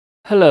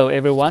Hello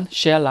everyone,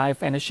 share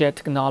life and share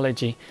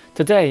technology.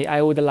 Today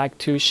I would like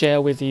to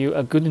share with you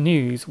a good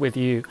news with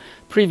you.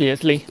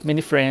 Previously,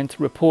 many friends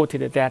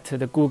reported that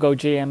the Google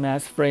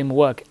GMS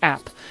framework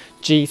app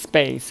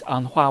G-Space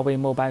on Huawei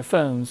mobile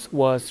phones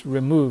was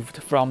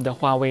removed from the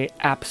Huawei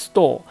App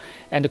Store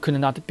and could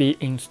not be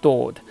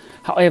installed.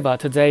 However,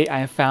 today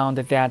I found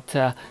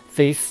that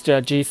this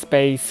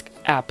G-Space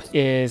app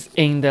is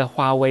in the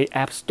Huawei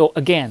App Store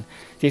again.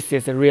 This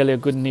is really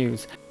good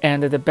news.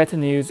 And the better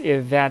news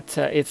is that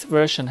its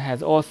version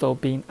has also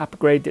been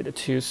upgraded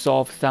to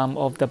solve some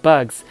of the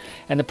bugs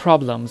and the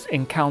problems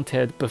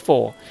encountered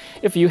before.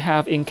 If you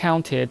have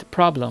encountered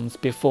problems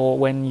before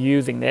when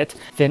using it,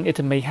 then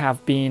it may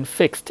have been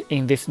fixed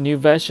in this new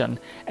version.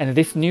 And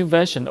this new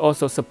version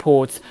also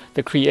supports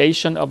the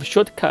creation of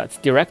shortcuts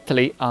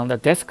directly on the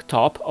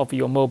desktop of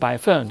your mobile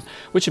phone,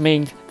 which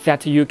means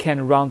that you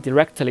can run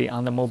directly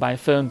on the mobile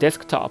phone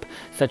desktop,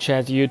 such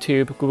as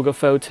YouTube, Google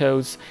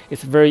Photos.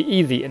 It's very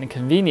easy and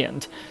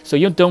convenient. So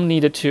you don't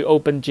need to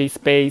open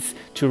G-Space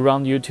to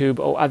run YouTube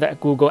or other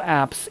Google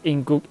apps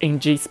in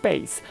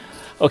G-Space.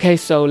 Okay,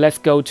 so let's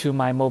go to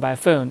my mobile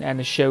phone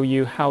and show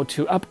you how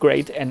to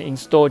upgrade and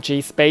install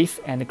G-Space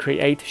and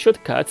create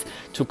shortcuts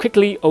to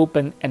quickly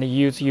open and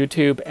use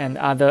YouTube and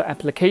other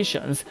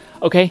applications.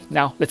 Okay,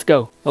 now let's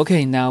go.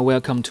 Okay, now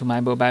welcome to my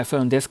mobile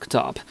phone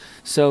desktop.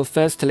 So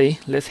firstly,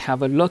 let's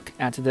have a look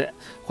at the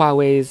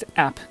Huawei's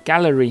App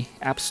Gallery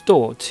App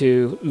Store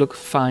to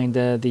find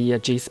the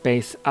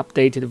G-Space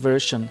updated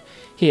version.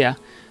 Here,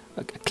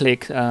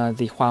 click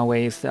the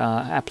Huawei's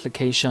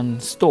application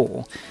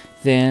store.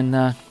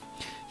 Then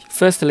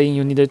firstly,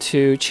 you need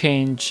to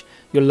change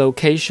your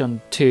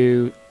location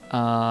to,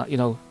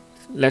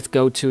 let's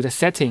go to the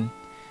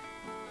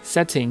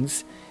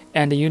settings,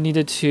 and you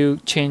need to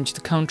change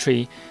the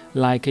country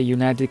like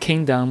United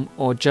Kingdom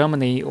or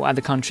Germany or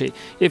other country.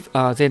 If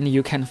then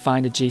you can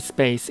find the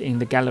G-Space in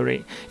the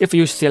gallery. If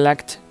you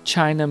select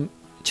China,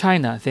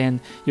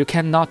 then you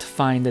cannot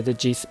find the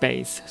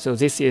G-Space. So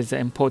this is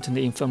important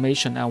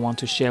information I want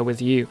to share with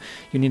you.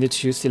 You need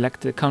to select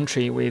the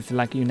country with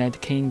like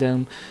United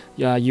Kingdom,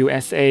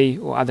 USA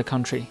or other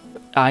country.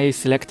 I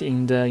select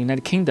in the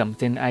United Kingdom,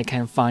 then I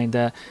can find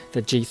the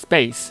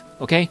G-Space.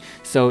 Okay,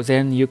 so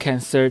then you can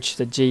search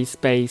the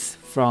G-Space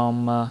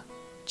from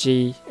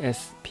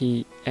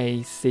GSPACE.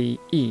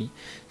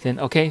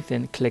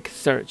 Then click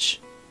search.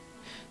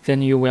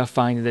 Then you will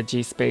find the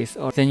G-Space,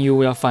 or then you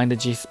will find the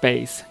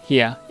G-Space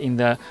here in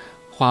the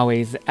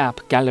Huawei's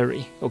app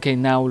gallery. Okay,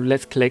 now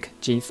let's click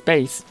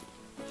G-Space.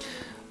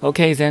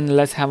 Okay, then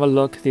let's have a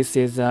look. This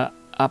is an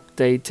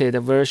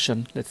updated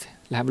version. Let's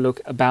have a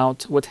look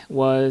about what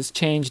was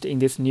changed in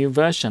this new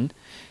version.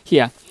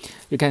 Here,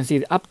 you can see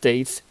the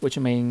updates, which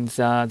means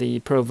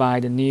they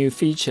provide a new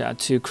feature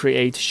to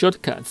create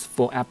shortcuts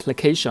for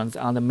applications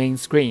on the main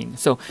screen.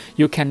 So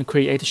you can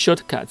create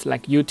shortcuts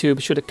like YouTube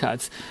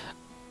shortcuts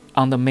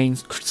on the main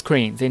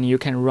screen. Then you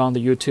can run the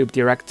YouTube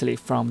directly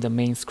from the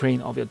main screen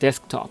of your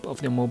desktop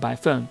of your mobile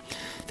phone.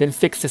 Then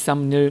fix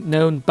some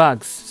known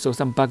bugs. So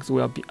some bugs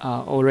will be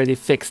already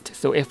fixed.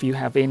 So if you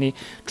have any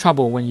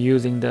trouble when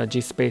using the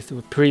G-Space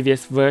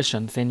previous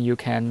version, then you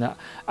can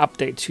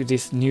update to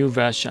this new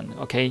version.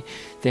 Okay,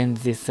 then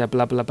this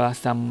blah blah blah,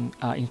 some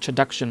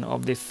introduction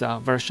of this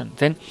version.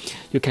 Then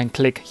you can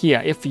click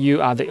here. If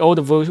you are the old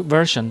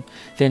version,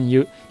 then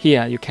you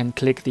can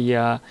click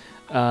the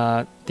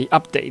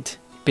update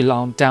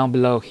down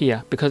below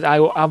here, because I've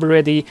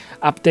already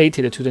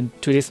updated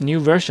to this new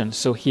version.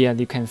 So here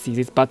you can see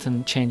this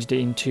button changed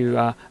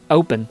into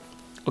open.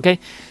 Okay,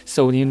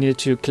 so you need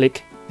to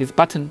click this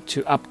button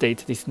to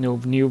update this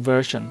new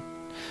version.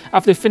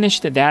 After you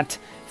finished that,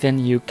 then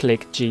you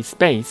click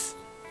G-Space.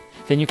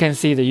 Then you can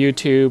see the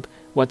YouTube,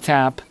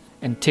 WhatsApp,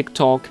 and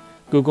TikTok,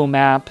 Google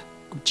Map,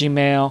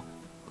 Gmail,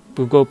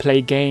 Google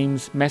Play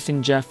Games,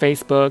 Messenger,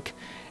 Facebook,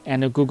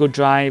 and Google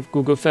Drive,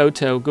 Google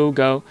Photo,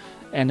 Google,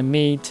 and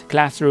Meet,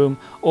 Classroom,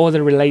 all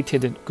the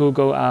related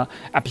Google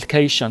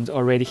applications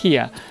already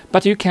here.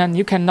 But you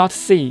cannot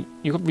see.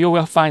 You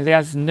will find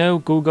there's no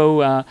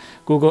Google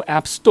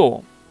App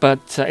Store.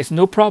 But it's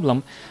no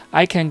problem.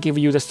 I can give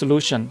you the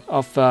solution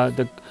of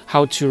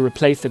how to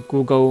replace the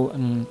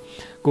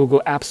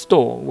Google App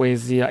Store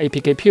with the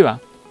APK Pure.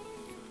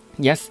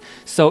 Yes,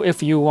 so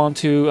if you want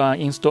to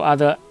install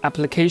other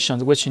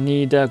applications which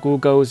need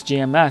Google's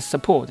GMS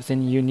support,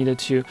 then you need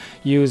to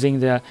using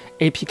the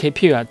APK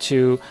Pure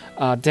to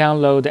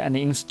download and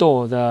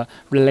install the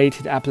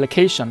related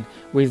application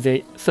with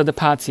the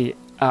third-party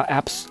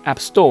app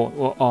store,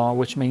 or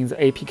which means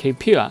APK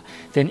Pure.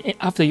 Then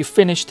after you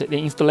finished the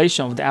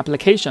installation of the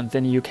application,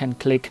 then you can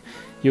click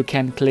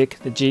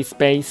the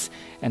G-Space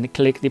and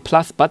click the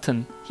plus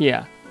button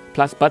here.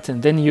 Plus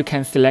button. Then you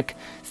can select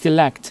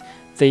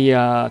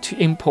the to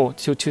import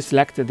to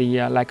select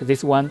the like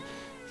this one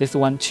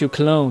to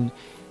clone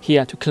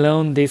here, to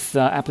clone this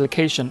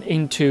application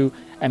into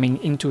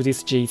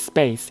this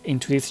G-Space.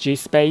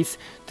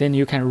 Then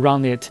you can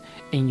run it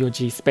in your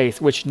G-Space,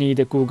 which need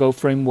a Google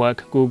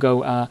framework,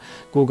 Google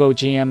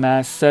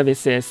GMS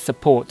services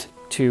support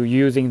to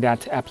using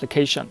that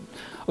application.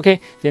 Okay,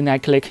 then I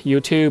click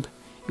YouTube.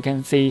 You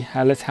can see,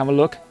 let's have a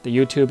look. The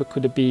YouTube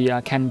could be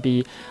can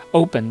be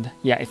opened.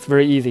 Yeah, it's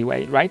very easy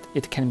way, right?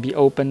 It can be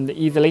opened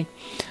easily,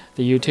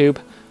 the YouTube.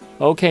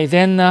 Okay,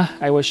 then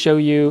I will show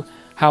you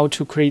how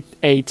to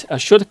create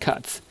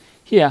shortcuts.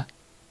 Here,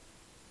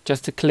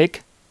 just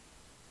click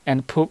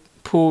and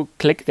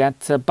click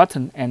that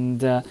button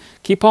and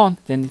keep on.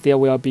 Then there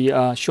will be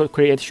a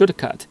create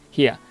shortcut.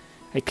 Here,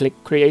 I click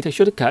create a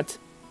shortcut.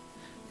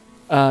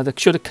 The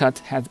shortcut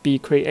has been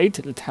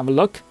created. Let's have a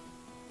look.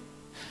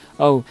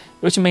 Oh,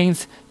 which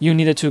means you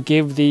need to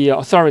give the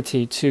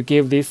authority to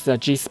give this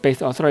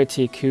G-Space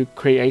authority to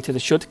create the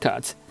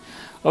shortcut.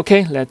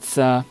 Okay, let's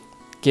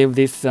give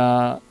this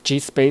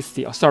G-Space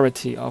the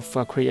authority of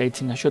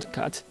creating a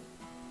shortcut.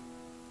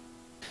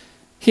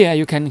 Here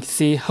you can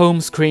see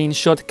home screen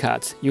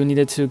shortcut. You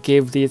need to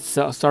give this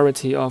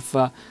authority of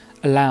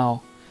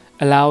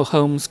allow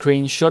home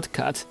screen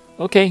shortcut.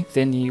 Okay,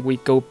 then we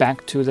go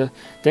back to the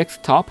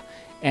desktop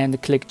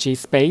and click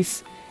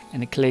G-Space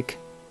and click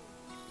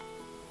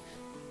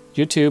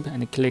YouTube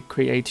and click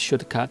create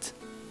shortcut.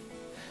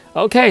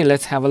 Okay,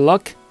 let's have a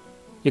look.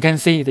 You can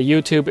see the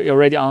YouTube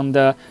already on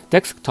the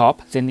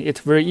desktop. Then it's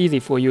very easy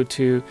for you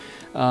to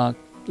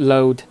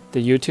load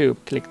the YouTube.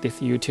 Click this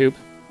YouTube,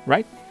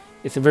 right?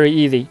 It's very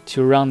easy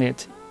to run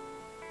it.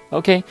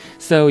 Okay,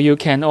 so you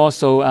can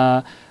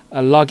also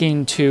log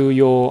into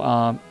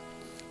your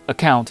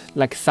account,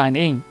 like sign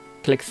in.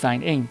 Click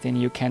sign in, then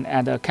you can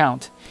add an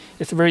account.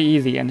 It's very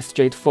easy and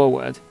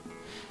straightforward.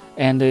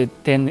 And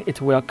then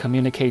it will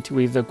communicate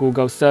with the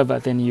Google server.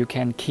 Then you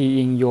can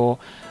key in your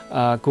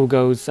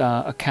Google's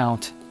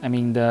account. I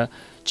mean the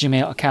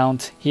Gmail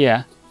account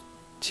here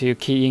to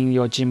key in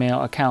your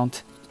Gmail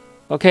account.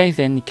 Okay,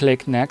 then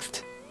click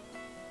next.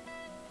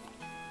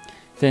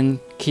 Then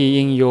key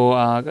in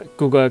your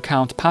Google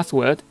account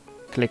password.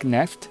 Click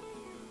next.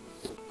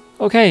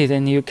 Okay,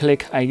 then you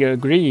click I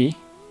agree.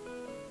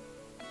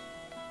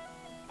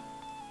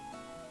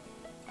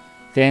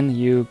 Then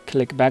you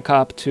click back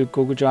up to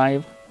Google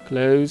Drive.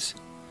 Close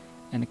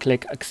and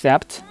click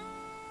accept.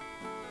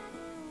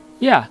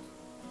 Yeah,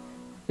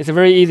 it's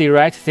very easy,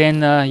 right?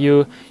 Then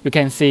you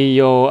can see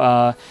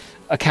your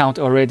account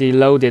already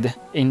loaded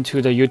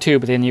into the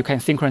YouTube. Then you can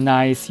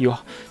synchronize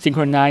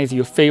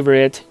your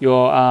favorite,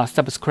 your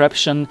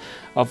subscription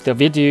of the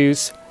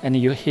videos and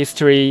your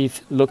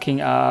histories, looking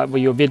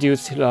your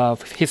videos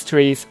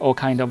histories, all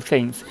kind of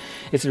things.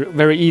 It's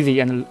very easy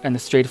and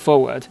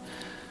straightforward.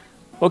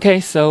 Okay,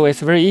 so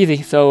it's very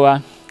easy.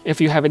 So if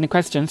you have any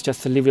questions,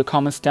 just leave your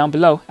comments down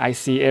below. I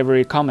see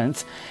every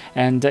comment.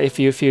 And if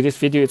you feel this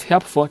video is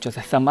helpful, just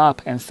a thumb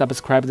up and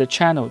subscribe to the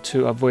channel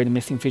to avoid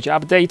missing future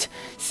update.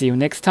 See you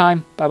next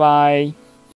time. Bye bye.